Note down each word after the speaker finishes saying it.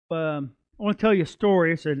I want to tell you a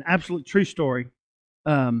story. It's an absolute true story.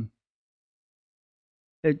 Um,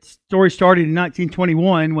 Its story started in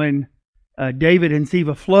 1921 when David and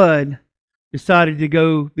Siva Flood decided to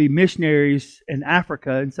go be missionaries in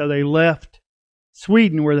Africa, and so they left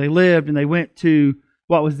Sweden where they lived, and they went to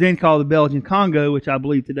what was then called the Belgian Congo, which I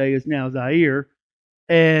believe today is now Zaire.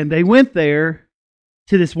 And they went there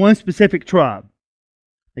to this one specific tribe.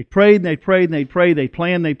 They prayed and they prayed and they prayed. They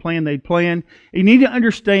planned, they planned, they planned. You need to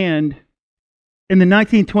understand, in the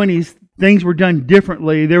 1920s, things were done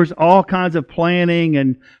differently. There was all kinds of planning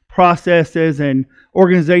and processes and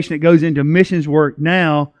organization that goes into missions work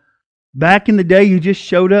now. Back in the day, you just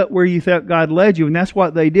showed up where you felt God led you, and that's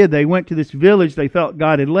what they did. They went to this village they felt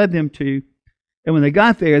God had led them to, and when they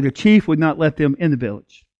got there, the chief would not let them in the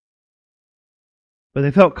village. But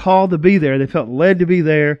they felt called to be there. They felt led to be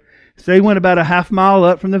there. So they went about a half mile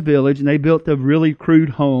up from the village, and they built a really crude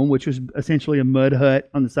home, which was essentially a mud hut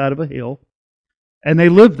on the side of a hill, and they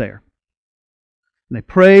lived there. And they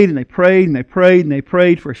prayed, and they prayed, and they prayed, and they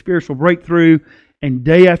prayed for a spiritual breakthrough. And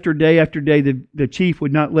day after day after day, the chief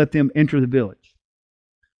would not let them enter the village.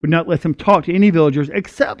 Would not let them talk to any villagers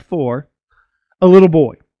except for a little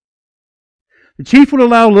boy. The chief would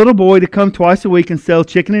allow a little boy to come twice a week and sell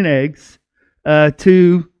chicken and eggs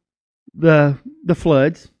to the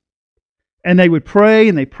floods. And they would pray,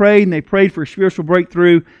 and they prayed, and they prayed for a spiritual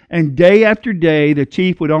breakthrough. And day after day, the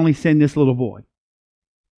chief would only send this little boy.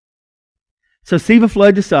 So Siva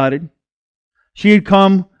Flood decided she had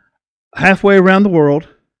come halfway around the world.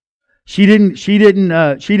 She didn't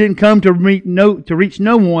come to reach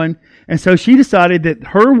no one, and so she decided that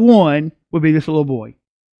her one would be this little boy.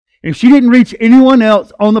 And if she didn't reach anyone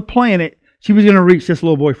else on the planet, she was going to reach this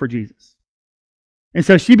little boy for Jesus. And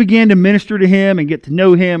so she began to minister to him and get to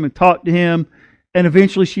know him and talk to him, and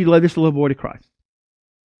eventually she led this little boy to Christ.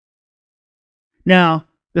 Now,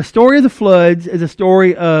 the story of the floods is a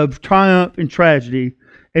story of triumph and tragedy,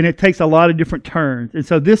 and it takes a lot of different turns. And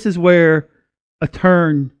so this is where a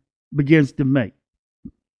turn begins to make.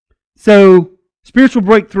 So spiritual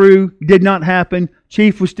breakthrough did not happen.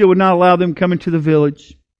 Chief still would not allow them to come into the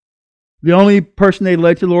village. The only person they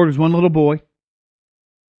led to the Lord was one little boy.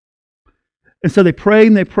 And so they prayed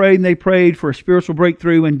and they prayed and they prayed for a spiritual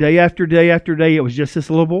breakthrough, and day after day after day, it was just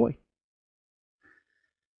this little boy.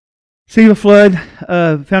 Siva Flood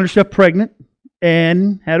found herself pregnant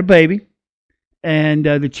and had a baby. And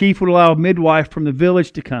the chief would allow a midwife from the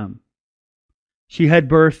village to come. She gave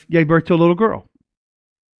birth to a little girl.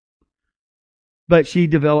 But she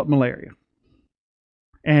developed malaria.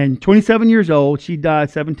 And 27 years old, she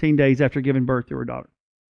died 17 days after giving birth to her daughter.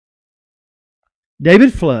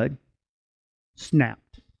 David Flood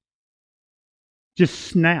snapped. Just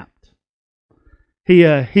snapped. He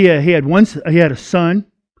had a son,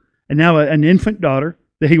 and now an infant daughter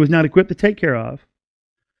that he was not equipped to take care of.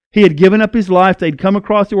 He had given up his life. They'd come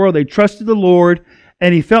across the world. They trusted the Lord,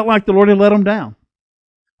 and he felt like the Lord had let him down.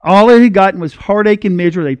 All they had gotten was heartache and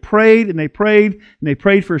misery. They prayed and they prayed and they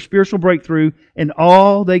prayed for a spiritual breakthrough, and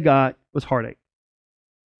all they got was heartache.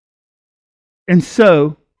 And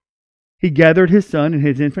so he gathered his son and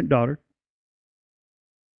his infant daughter,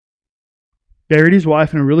 buried his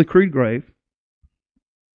wife in a really crude grave,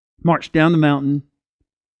 marched down the mountain,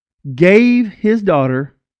 gave his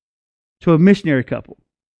daughter to a missionary couple,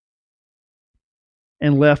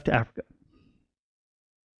 and left Africa.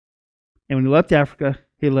 And when he left Africa,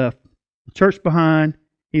 he left the church behind,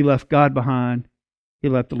 he left God behind, he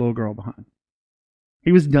left the little girl behind.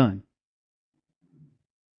 He was done.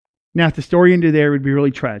 Now, if the story ended there, it would be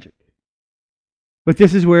really tragic. But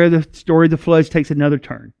this is where the story of the floods takes another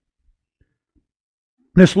turn.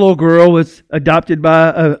 This little girl was adopted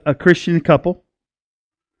by a Christian couple.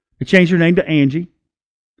 They changed her name to Angie.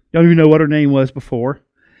 Don't even know what her name was before.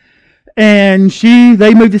 And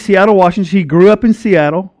they moved to Seattle, Washington. She grew up in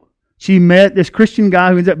Seattle. She met this Christian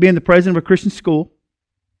guy who ends up being the president of a Christian school.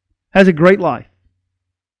 Has a great life.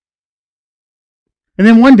 And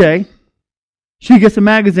then one day, she gets a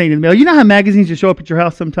magazine in the mail. You know how magazines just show up at your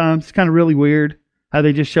house sometimes? It's kind of really weird how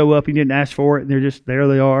they just show up. You didn't ask for it, and they're just, there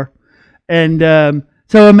they are. And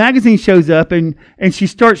so a magazine shows up, and she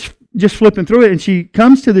starts just flipping through it, and she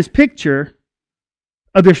comes to this picture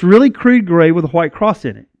of this really crude grave with a white cross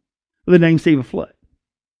in it, with the name Siva Flood.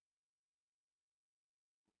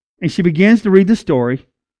 And she begins to read the story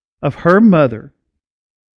of her mother.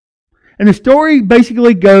 And the story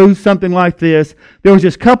basically goes something like this. There was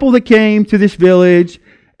this couple that came to this village,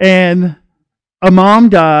 and a mom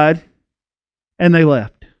died, and they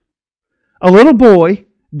left. A little boy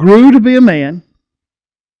grew to be a man,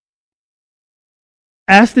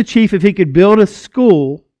 asked the chief if he could build a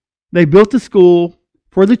school. They built a school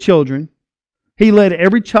for the children. He led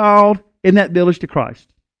every child in that village to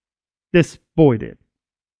Christ. This boy did.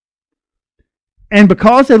 And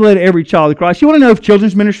because they led every child to Christ, you want to know if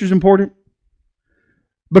children's ministry is important?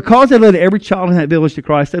 Because they led every child in that village to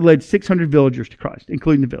Christ, they led 600 villagers to Christ,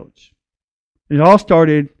 including the village. And it all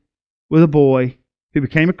started with a boy who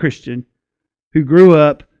became a Christian, who grew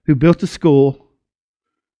up, who built a school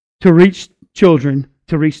to reach children,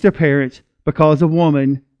 to reach their parents, because a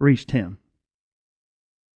woman reached him.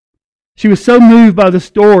 She was so moved by the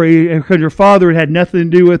story, because her father had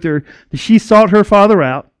nothing to do with her, that she sought her father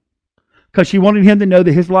out, because she wanted him to know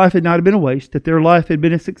that his life had not been a waste, that their life had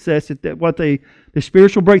been a success, that what the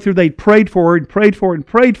spiritual breakthrough they prayed for and prayed for and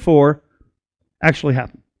prayed for actually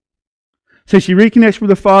happened. So she reconnects with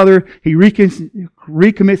her father. He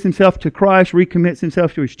recommits himself to Christ, recommits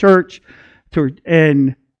himself to his church,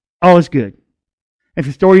 and all is good. If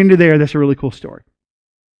the story ended there, that's a really cool story.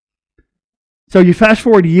 So you fast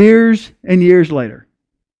forward years and years later,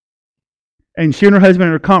 and she and her husband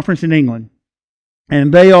are at a conference in England,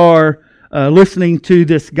 and they are listening to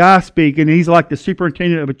this guy speak, and he's like the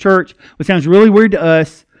superintendent of a church, which sounds really weird to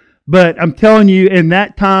us, but I'm telling you, in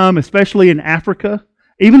that time, especially in Africa,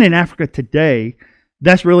 even in Africa today,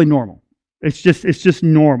 that's really normal. It's just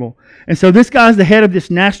normal. And so this guy's the head of this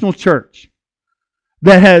national church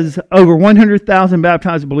that has over 100,000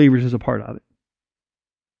 baptized believers as a part of it.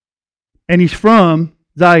 And he's from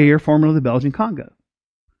Zaire, formerly the Belgian Congo.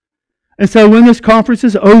 And so when this conference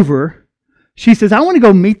is over, she says, I want to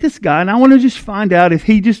go meet this guy, and I want to just find out if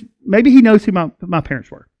maybe he knows who my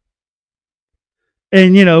parents were.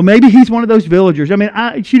 And, maybe he's one of those villagers. I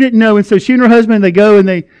mean, she didn't know. And so she and her husband, they go and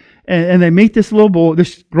they meet this little boy,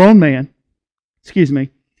 this grown man,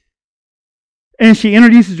 and she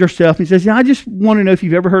introduces herself and says, I just want to know if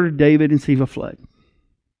you've ever heard of David and Siva Flood.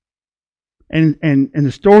 And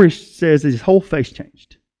the story says that his whole face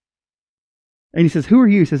changed. And he says, who are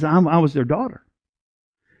you? He says, I was their daughter.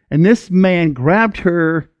 And this man grabbed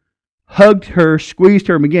her, hugged her, squeezed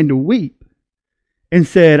her, and began to weep and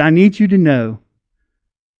said, I need you to know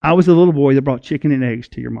I was the little boy that brought chicken and eggs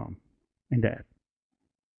to your mom and dad.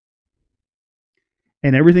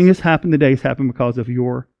 And everything that's happened today has happened because of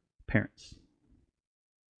your parents.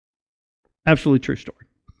 Absolutely true story.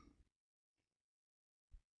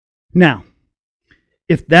 Now,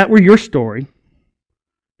 if that were your story,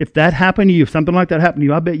 if that happened to you, if something like that happened to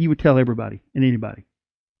you, I bet you would tell everybody and anybody.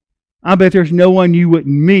 I bet there's no one you wouldn't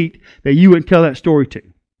meet that you wouldn't tell that story to.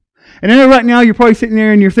 And I know right now you're probably sitting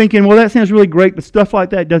there and you're thinking, well, that sounds really great, but stuff like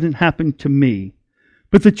that doesn't happen to me.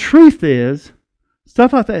 But the truth is,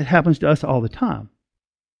 stuff like that happens to us all the time.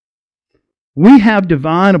 We have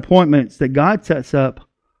divine appointments that God sets up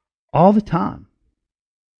all the time.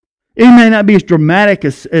 It may not be as dramatic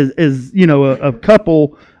as a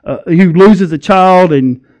couple who loses a child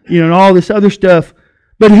and and all this other stuff.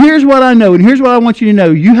 But here's what I know, and here's what I want you to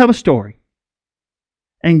know. You have a story.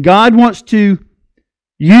 And God wants to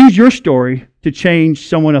use your story to change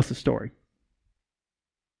someone else's story.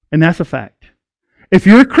 And that's a fact. If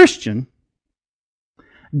you're a Christian,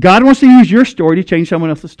 God wants to use your story to change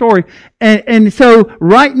someone else's story. And so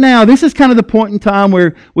right now, this is kind of the point in time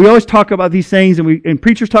where we always talk about these things, and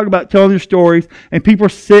preachers talk about telling their stories, and people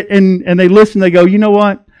sit and they listen, they go, you know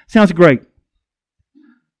what? Sounds great.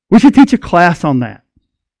 We should teach a class on that.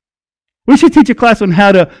 We should teach a class on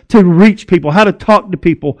how to reach people, how to talk to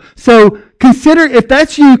people. So consider, if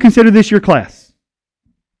that's you, consider this your class.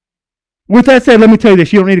 With that said, let me tell you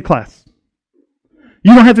this, you don't need a class.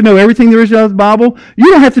 You don't have to know everything there is about the Bible.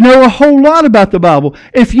 You don't have to know a whole lot about the Bible.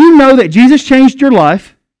 If you know that Jesus changed your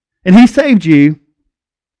life and He saved you,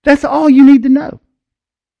 that's all you need to know.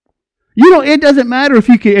 It doesn't matter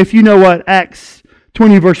if you know what Acts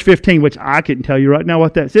 20 verse 15, which I couldn't tell you right now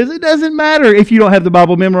what that says. It doesn't matter if you don't have the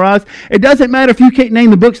Bible memorized. It doesn't matter if you can't name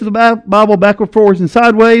the books of the Bible backward, forwards, and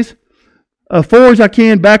sideways. Forwards I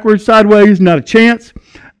can, backwards, sideways, not a chance.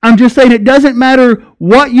 I'm just saying it doesn't matter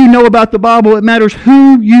what you know about the Bible. It matters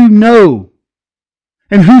who you know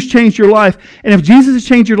and who's changed your life. And if Jesus has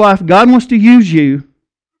changed your life, God wants to use you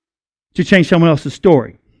to change someone else's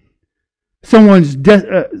story.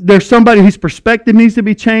 There's somebody whose perspective needs to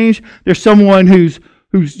be changed. There's someone who's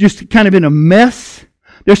just kind of in a mess.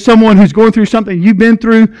 There's someone who's going through something you've been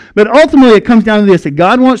through. But ultimately it comes down to this, that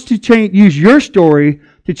God wants to use your story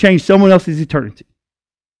to change someone else's eternity.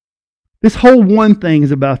 This whole one thing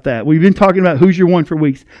is about that. We've been talking about who's your one for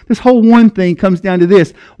weeks. This whole one thing comes down to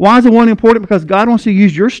this. Why is the one important? Because God wants to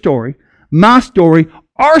use your story, my story,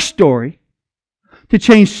 our story, to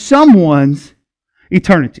change someone's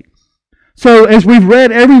eternity. So as we've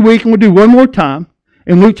read every week, and we'll do one more time,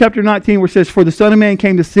 in Luke chapter 19 where it says, for the Son of Man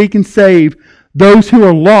came to seek and save those who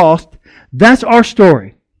are lost. That's our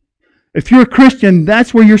story. If you're a Christian,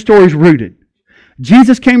 that's where your story is rooted.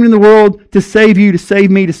 Jesus came into the world to save you, to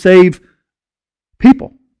save me, to save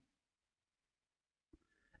people.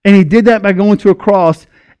 And He did that by going to a cross.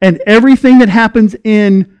 And everything that happens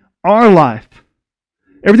in our life,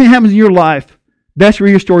 everything that happens in your life, that's where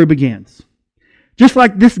your story begins. Just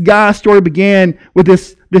like this guy's story began with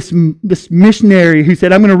this missionary who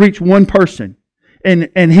said, I'm going to reach one person.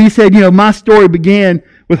 And he said, my story began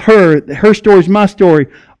with her. Her story is my story.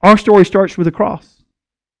 Our story starts with the cross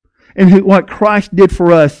and what Christ did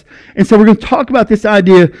for us. And so we're going to talk about this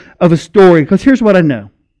idea of a story, because here's what I know.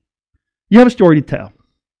 You have a story to tell.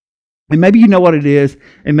 And maybe you know what it is,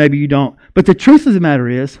 and maybe you don't. But the truth of the matter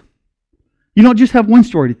is, you don't just have one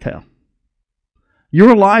story to tell.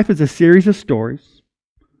 Your life is a series of stories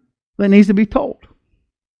that needs to be told.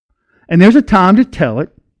 And there's a time to tell it,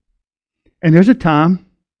 and there's a time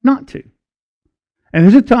not to. And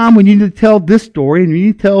there's a time when you need to tell this story, and you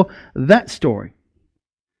need to tell that story.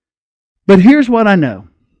 But here's what I know.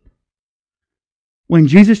 When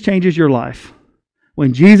Jesus changes your life,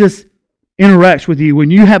 when Jesus interacts with you, when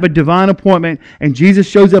you have a divine appointment and Jesus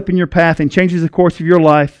shows up in your path and changes the course of your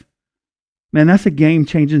life, man, that's a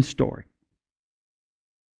game-changing story.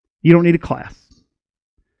 You don't need a class.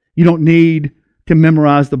 You don't need to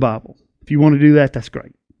memorize the Bible. If you want to do that, that's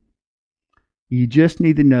great. You just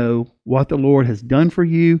need to know what the Lord has done for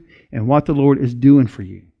you and what the Lord is doing for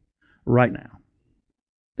you right now.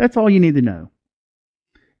 That's all you need to know.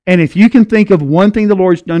 And if you can think of one thing the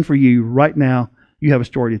Lord's done for you right now, you have a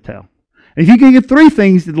story to tell. And if you can get 3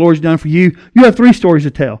 things that the Lord's done for you, you have 3 stories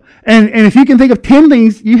to tell. And if you can think of 10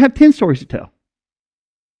 things, you have 10 stories to tell.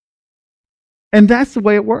 And that's the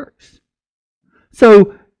way it works.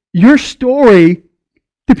 So your story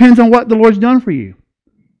depends on what the Lord's done for you.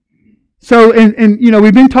 So, and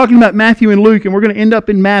we've been talking about Matthew and Luke, and we're going to end up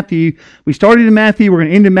in Matthew. We started in Matthew. We're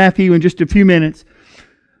going to end in Matthew in just a few minutes.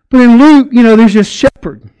 But in Luke, there's this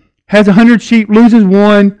shepherd. Has 100 sheep, loses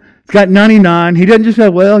one. He's got 99. He doesn't just say,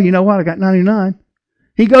 well, you know what, I got 99.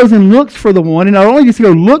 He goes and looks for the one. And not only does he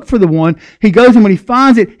go look for the one, he goes and when he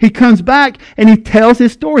finds it, he comes back and he tells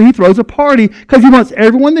his story. He throws a party because he wants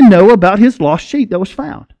everyone to know about his lost sheep that was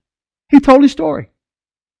found. He told his story.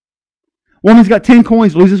 Woman's got 10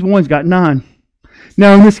 coins, loses one, he's got 9.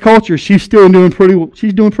 Now in this culture, she's doing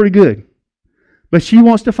pretty good. But she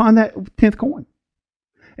wants to find that 10th coin.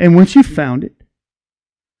 And when she found it,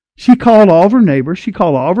 she called all of her neighbors, she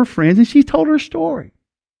called all of her friends, and she told her story.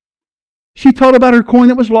 She told about her coin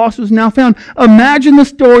that was lost was now found. Imagine the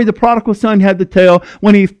story the prodigal son had to tell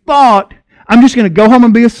when he thought, I'm just going to go home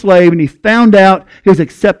and be a slave, and he found out he was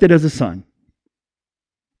accepted as a son.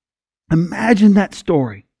 Imagine that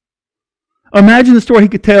story. Imagine the story he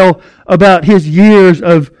could tell about his years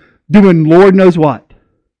of doing Lord knows what.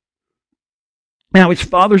 Now, his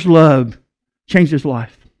father's love changed his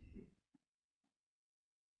life.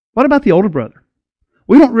 What about the older brother?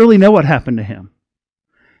 We don't really know what happened to him.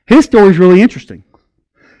 His story is really interesting.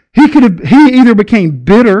 He either became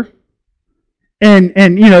bitter and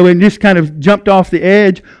just kind of jumped off the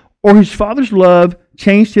edge, or his father's love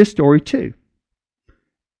changed his story too.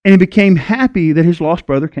 And he became happy that his lost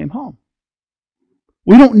brother came home.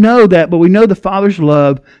 We don't know that, but we know the father's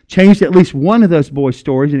love changed at least one of those boys'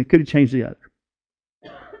 stories, and it could have changed the other.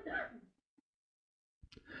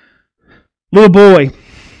 Little boy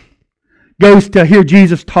goes to hear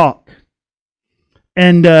Jesus talk,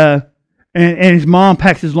 and his mom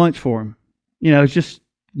packs his lunch for him. It's just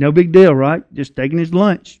no big deal, right? Just taking his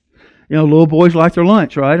lunch. Little boys like their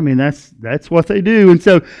lunch, right? I mean, that's what they do. And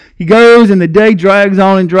so he goes, and the day drags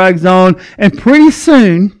on, and pretty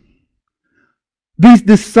soon, these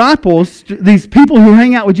disciples, these people who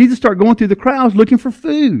hang out with Jesus, start going through the crowds looking for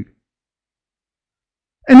food.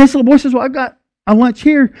 And this little boy says, well, I've got a lunch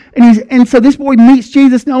here. And so this boy meets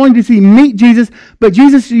Jesus. Not only does he meet Jesus, but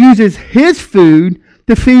Jesus uses his food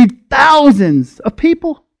to feed thousands of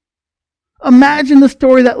people. Imagine the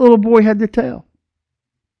story that little boy had to tell.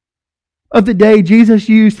 Of the day Jesus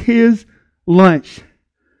used his lunch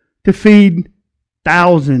to feed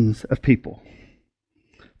thousands of people.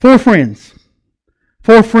 4 friends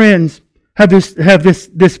have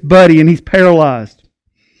this buddy, and he's paralyzed,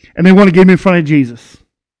 and they want to get him in front of Jesus.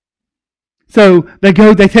 So they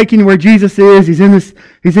take him where Jesus is. He's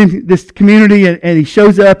in this community, and he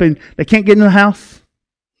shows up, and they can't get in the house.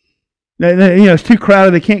 It's too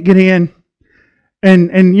crowded. They can't get in.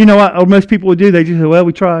 And you know what most people would do? They just say, well,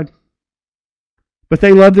 we tried. But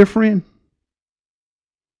they love their friend.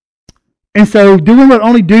 And so doing what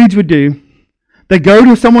only dudes would do, they go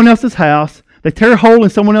to someone else's house. They tear a hole in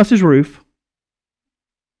someone else's roof.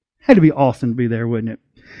 Had to be awesome to be there, wouldn't it?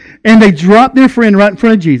 And they drop their friend right in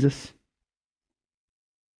front of Jesus.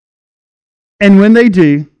 And when they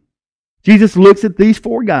do, Jesus looks at these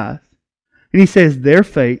 4 guys and he says their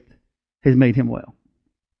faith has made him well.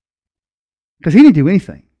 Because he didn't do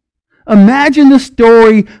anything. Imagine the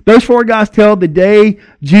story those 4 guys tell the day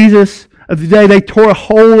they tore a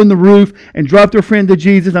hole in the roof and dropped their friend to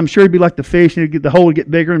Jesus. I'm sure it'd be like the fish, and the hole would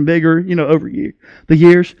get bigger and bigger, over the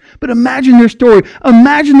years. But imagine their story.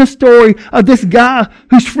 Imagine the story of this guy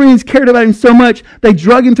whose friends cared about him so much, they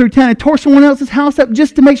drug him through town and tore someone else's house up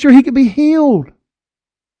just to make sure he could be healed.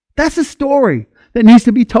 That's a story that needs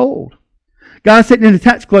to be told. Guy sitting in a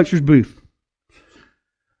tax collector's booth.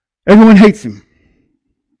 Everyone hates him.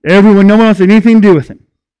 No one wants anything to do with him,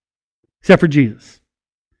 except for Jesus.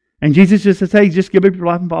 And Jesus just says, hey, just give up your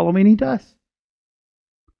life and follow me, and he does.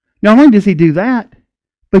 Not only does he do that,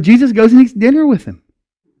 but Jesus goes and eats dinner with him,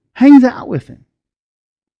 hangs out with him.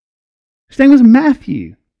 His name was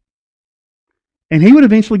Matthew. And he would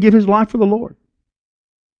eventually give his life for the Lord.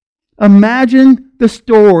 Imagine the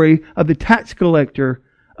story of the tax collector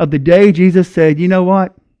of the day Jesus said, you know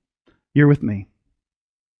what? You're with me.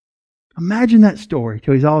 Imagine that story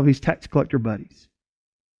to all of his tax collector buddies.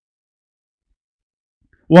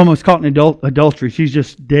 One was caught in adultery. She's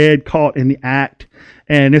just dead, caught in the act.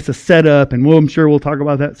 And it's a setup, and I'm sure we'll talk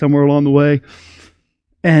about that somewhere along the way.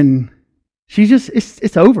 And she's just,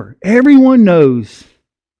 it's over. Everyone knows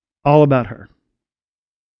all about her,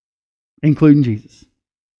 including Jesus.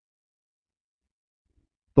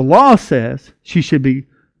 The law says she should be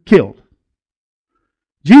killed.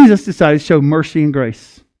 Jesus decided to show mercy and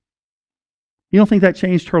grace. You don't think that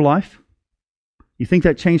changed her life? You think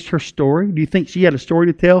that changed her story? Do you think she had a story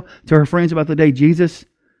to tell to her friends about the day Jesus,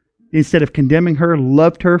 instead of condemning her,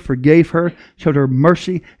 loved her, forgave her, showed her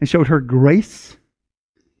mercy, and showed her grace?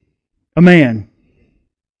 A man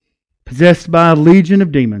possessed by a legion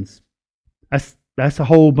of demons. That's a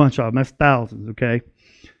whole bunch of them. That's thousands, okay?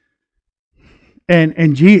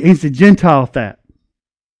 And he's a Gentile at that.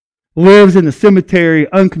 Lives in the cemetery,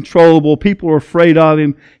 uncontrollable. People are afraid of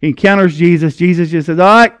him. He encounters Jesus. Jesus just says, all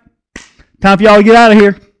right, time for y'all to get out of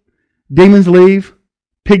here. Demons leave.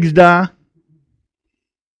 Pigs die.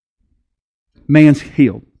 Man's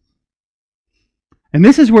healed. And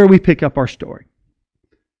this is where we pick up our story.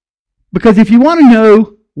 Because if you want to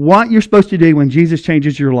know what you're supposed to do when Jesus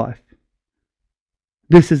changes your life,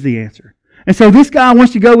 this is the answer. And so this guy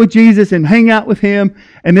wants to go with Jesus and hang out with him.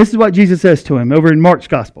 And this is what Jesus says to him over in Mark's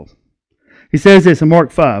Gospel. He says this in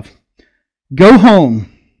Mark 5. Go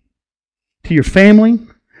home to your family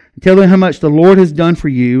and tell them how much the Lord has done for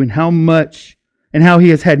you and how He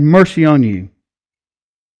has had mercy on you.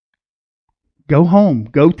 Go home.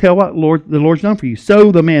 Go tell what the Lord's done for you.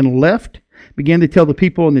 So the man left, began to tell the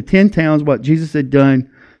people in the 10 towns what Jesus had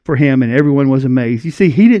done for him, and everyone was amazed. You see,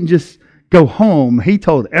 he didn't just go home. He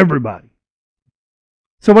told everybody.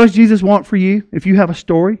 So what does Jesus want for you if you have a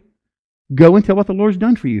story? Go and tell what the Lord's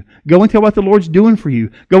done for you. Go and tell what the Lord's doing for you.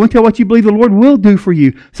 Go and tell what you believe the Lord will do for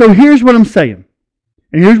you. So here's what I'm saying.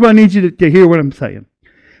 And here's what I need you to hear what I'm saying.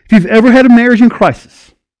 If you've ever had a marriage in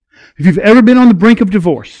crisis, if you've ever been on the brink of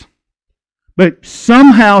divorce, but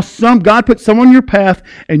somehow God put someone in your path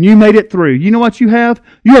and you made it through, you know what you have?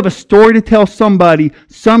 You have a story to tell somebody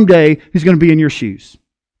someday who's going to be in your shoes.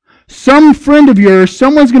 Some friend of yours,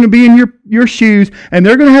 someone's going to be in your shoes, and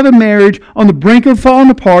they're going to have a marriage on the brink of falling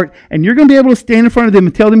apart, and you're going to be able to stand in front of them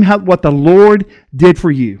and tell them what the Lord did for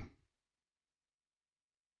you.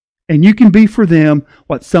 And you can be for them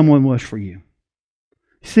what someone was for you.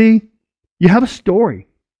 See, you have a story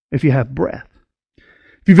if you have breath.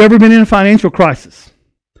 If you've ever been in a financial crisis,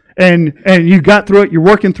 and you got through it, you're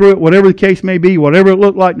working through it, whatever the case may be, whatever it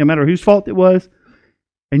looked like, no matter whose fault it was,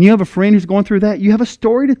 and you have a friend who's going through that, you have a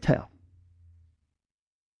story to tell.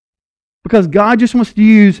 Because God just wants to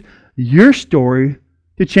use your story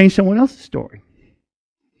to change someone else's story.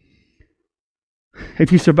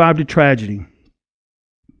 If you survived a tragedy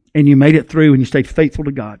and you made it through and you stayed faithful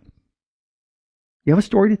to God, you have a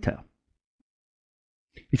story to tell.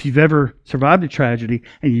 If you've ever survived a tragedy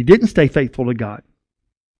and you didn't stay faithful to God,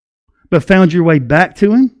 but found your way back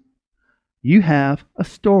to Him, you have a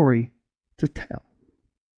story to tell.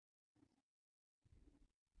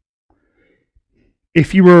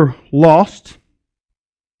 If you were lost,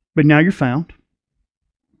 but now you're found.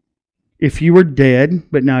 If you were dead,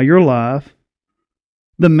 but now you're alive,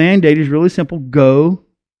 the mandate is really simple. Go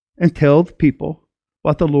and tell the people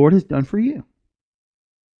what the Lord has done for you.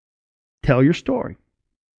 Tell your story.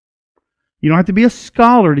 You don't have to be a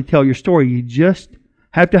scholar to tell your story. You just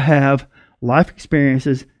have to have life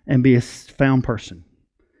experiences and be a found person.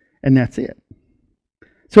 And that's it.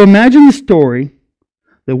 So imagine the story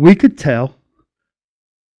that we could tell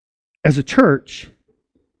as a church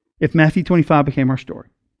if Matthew 25 became our story.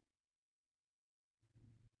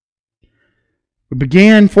 We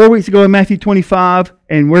began 4 weeks ago in Matthew 25,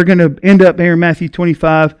 and we're going to end up here in Matthew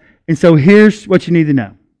 25. And so here's what you need to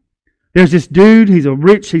know. There's this dude. He's a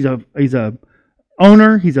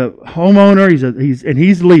owner. He's a homeowner.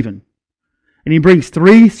 He's leaving, and he brings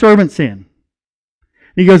 3 servants in.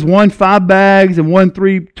 He goes, one 5 bags, and one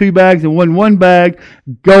 2 bags, and one bag,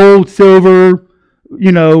 gold, silver,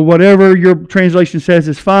 whatever your translation says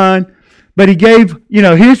is fine. But he gave,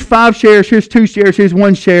 here's 5 shares, here's 2 shares, here's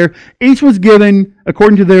 1 share. Each was given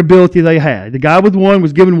according to their ability they had. The guy with 1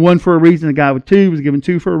 was given 1 for a reason. The guy with 2 was given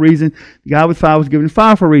 2 for a reason. The guy with 5 was given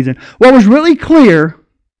 5 for a reason. What was really clear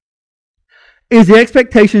is the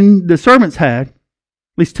expectation the servants had, at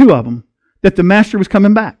least 2 of them, that the master was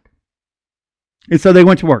coming back. And so they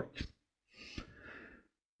went to work.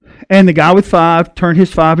 And the guy with 5 turned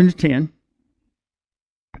his 5 into 10.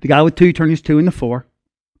 The guy with 2 turned his 2 into 4.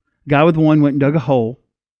 The guy with 1 went and dug a hole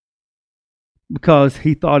because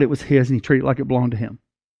he thought it was his and he treated it like it belonged to him.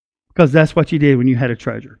 Because that's what you did when you had a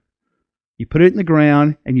treasure. You put it in the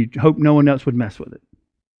ground and you hope no one else would mess with it.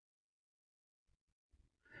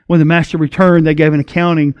 When the master returned, they gave an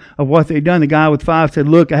accounting of what they'd done. The guy with 5 said,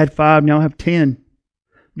 look, I had 5, now I have 10.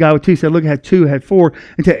 The guy with 2 said, look, I had 2, I had 4.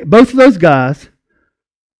 And to both of those guys,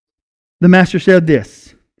 the master said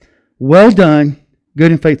this, well done,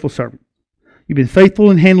 good and faithful servant. You've been faithful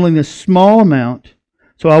in handling this small amount,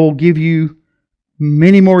 so I will give you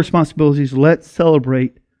many more responsibilities. Let's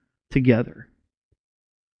celebrate together.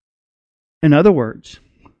 In other words,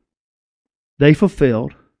 they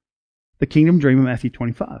fulfilled the kingdom dream of Matthew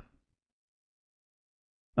 25.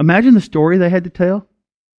 Imagine the story they had to tell.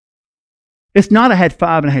 It's not I had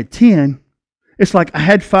 5 and I had 10. It's like I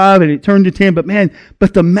had 5 and it turned to 10,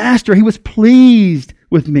 but the master, he was pleased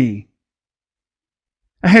with me.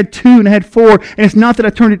 I had 2 and I had 4, and it's not that I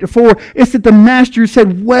turned it to 4, it's that the master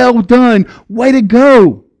said, well done, way to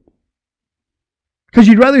go. Because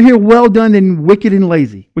you'd rather hear well done than wicked and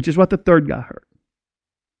lazy, which is what the third guy heard.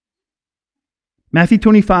 Matthew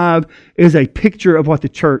 25 is a picture of what the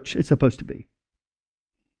church is supposed to be.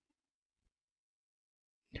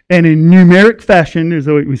 And in numeric fashion, as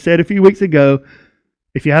we said a few weeks ago,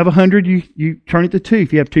 if you have 100, you turn it to 2.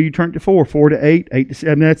 If you have 2, you turn it to 4. 4 to 8, 8 to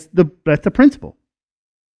 7. That's the principle.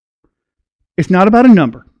 It's not about a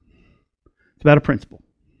number. It's about a principle.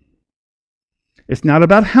 It's not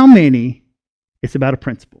about how many. It's about a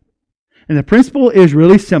principle. And the principle is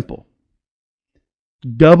really simple.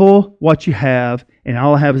 Double what you have, and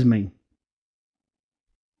all I have is me.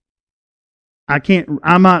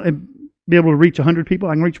 I might be able to reach 100 people.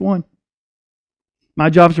 I can reach 1. My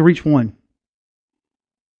job is to reach 1.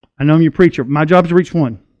 I know I'm your preacher. My job is to reach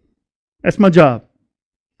 1. That's my job.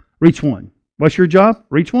 Reach 1. What's your job?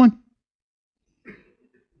 Reach 1.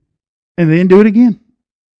 And then do it again.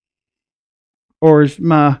 Or as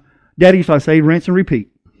my daddy used to say, rinse and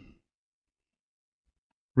repeat.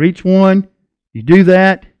 Reach 1. You do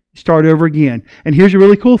that. Start over again. And here's a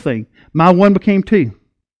really cool thing. My 1 became 2.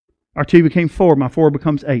 Our 2 became 4. My 4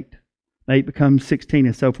 becomes 8. 8 becomes 16,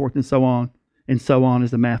 and so forth and so on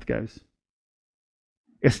as the math goes.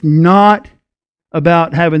 It's not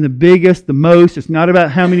about having the biggest, the most. It's not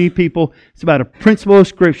about how many people. It's about a principle of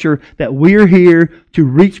Scripture that we're here to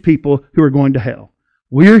reach people who are going to hell.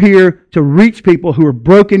 We're here to reach people who are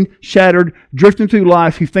broken, shattered, drifting through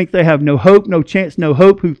life, who think they have no hope, no chance, no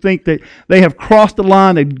hope, who think that they have crossed the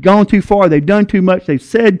line, they've gone too far, they've done too much, they've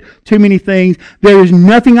said too many things. There is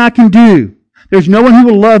nothing I can do. There's no one who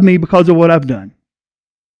will love me because of what I've done.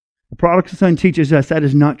 The prodigal son teaches us that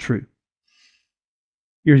is not true.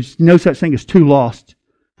 There's no such thing as too lost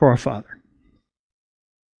for our Father.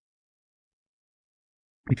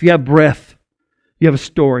 If you have breath, you have a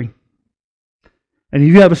story. And if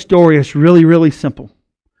you have a story, it's really, really simple.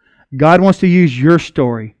 God wants to use your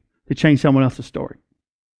story to change someone else's story.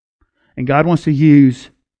 And God wants to use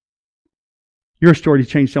your story to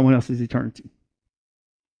change someone else's eternity.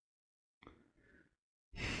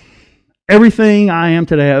 Everything I am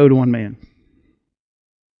today, I owe to one man.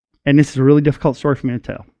 And this is a really difficult story for me to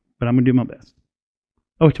tell, but I'm going to do my best.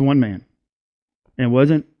 I owe it to one man. And it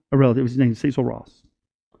wasn't a relative. It was named Cecil Ross.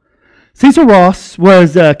 Cecil Ross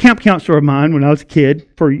was a camp counselor of mine when I was a kid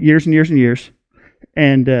for years and years and years.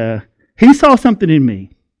 And he saw something in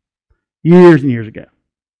me years and years ago.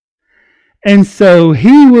 And so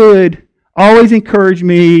he would always encourage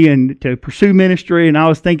me and to pursue ministry. And I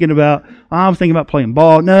was thinking about playing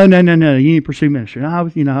ball. No, you need to pursue ministry. And I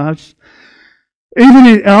was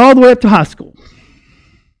even all the way up to high school.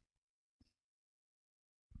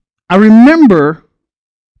 I remember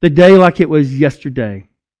the day like it was yesterday,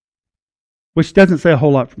 which doesn't say a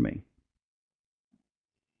whole lot for me.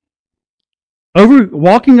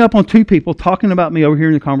 Walking up on two people talking about me over here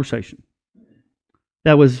in the conversation.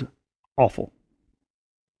 That was awful.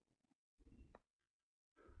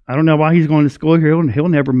 I don't know why he's going to school here, and he'll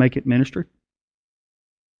never make it ministry.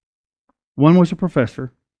 One was a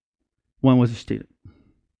professor, one was a student.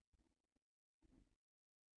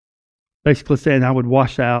 Basically saying I would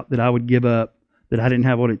wash out, that I would give up, that I didn't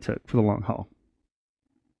have what it took for the long haul.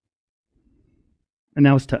 And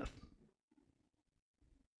that was tough.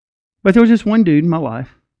 But there was just one dude in my life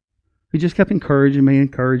who just kept encouraging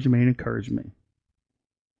me.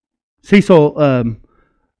 Cecil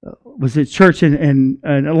was at church in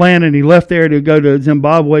Atlanta, and he left there to go to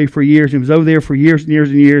Zimbabwe for years. He was over there for years and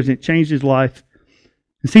years and years, and it changed his life.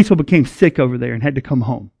 And Cecil became sick over there and had to come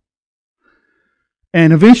home.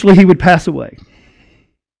 And eventually he would pass away.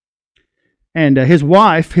 And his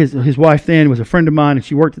wife then was a friend of mine, and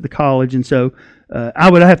she worked at the college, and so I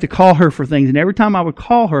would have to call her for things. And every time I would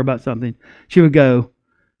call her about something, she would go,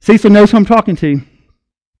 Cecil knows who I'm talking to,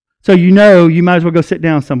 so you might as well go sit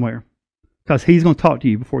down somewhere, because he's going to talk to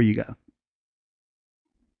you before you go.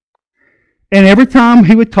 And every time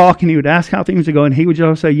he would talk and he would ask how things were going, he would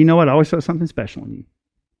just say, you know what, I always saw something special in you.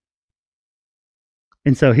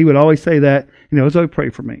 And so he would always say that, and he always would pray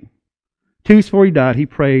for me. 2 weeks before he died, he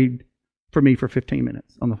prayed for me for 15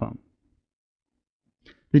 minutes on the phone.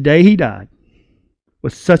 The day he died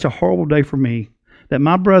was such a horrible day for me that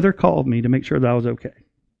my brother called me to make sure that I was okay,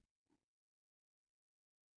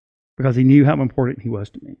 because he knew how important he was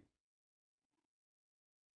to me.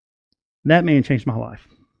 That man changed my life.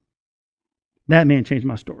 That man changed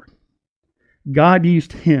my story. God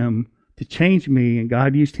used him to change me, and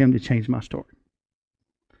God used him to change my story.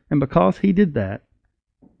 And because he did that,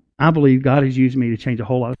 I believe God has used me to change a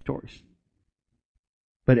whole lot of stories.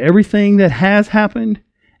 But everything that has happened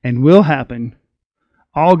and will happen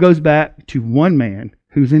all goes back to one man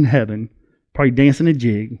who's in heaven, probably dancing a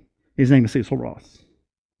jig. His name is Cecil Ross.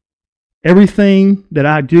 Everything that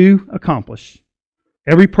I do accomplish,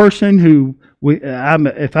 every person who,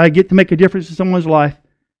 if I get to make a difference in someone's life,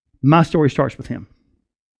 my story starts with him.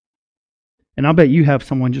 And I'll bet you have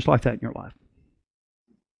someone just like that in your life.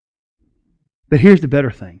 But here's the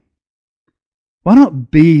better thing. Why not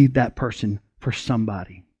be that person for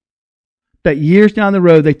somebody? That years down the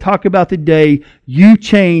road, they talk about the day you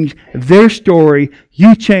changed their story,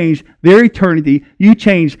 you changed their eternity, you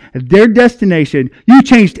changed their destination, you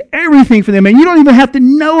changed everything for them, and you don't even have to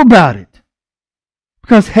know about it,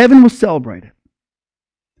 because heaven will celebrate it.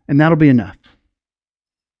 And that'll be enough.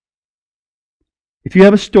 If you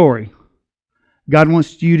have a story, God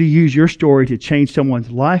wants you to use your story to change someone's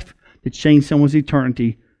life, to change someone's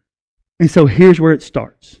eternity. And so here's where it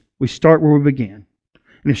starts. We start where we began.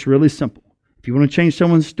 And it's really simple. If you want to change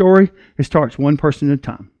someone's story, it starts one person at a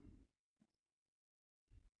time.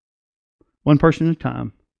 One person at a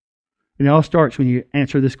time. And it all starts when you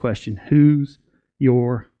answer this question: who's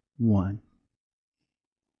your one?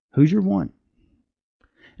 Who's your one?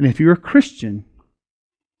 And if you're a Christian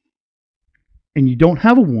and you don't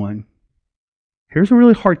have a one, here's a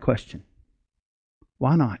really hard question.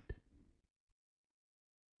 Why not?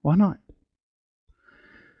 Why not?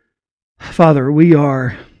 Father, we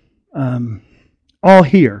are all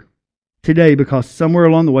here today because somewhere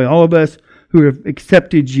along the way, all of us who have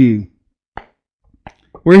accepted you,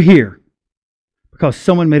 we're here because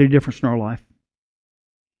someone made a difference in our life.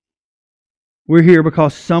 We're here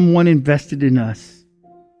because someone invested in us.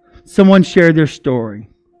 Someone shared their story.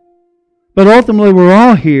 But ultimately, we're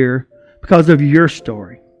all here because of your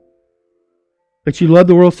story. But you loved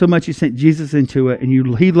the world so much, you sent Jesus into it, and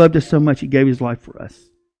He loved us so much, He gave His life for us.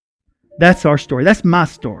 That's our story. That's my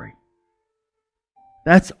story.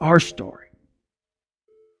 That's our story.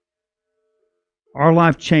 Our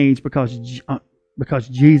life changed because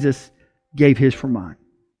Jesus gave His for mine.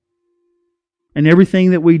 And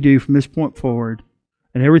everything that we do from this point forward,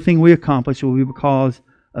 and everything we accomplish, will be because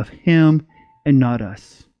of Him and not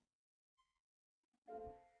us.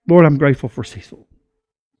 Lord, I'm grateful for Cecil.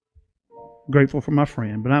 Grateful for my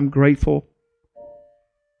friend, but I'm grateful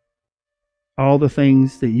all the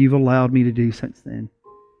things that you've allowed me to do since then,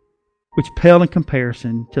 which pale in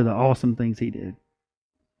comparison to the awesome things he did.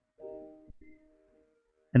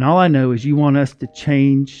 And all I know is you want us to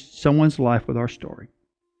change someone's life with our story.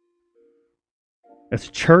 As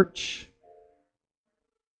a church,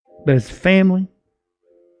 but as family,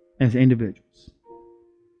 as individuals.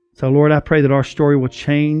 So Lord, I pray that our story will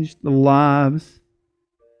change the lives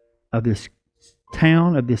of this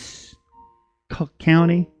town, of this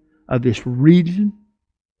county, of this region,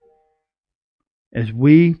 as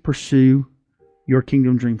we pursue your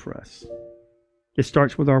kingdom dream for us. It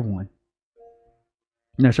starts with our one.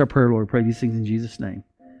 And that's our prayer, Lord. We pray these things in Jesus' name.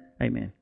 Amen.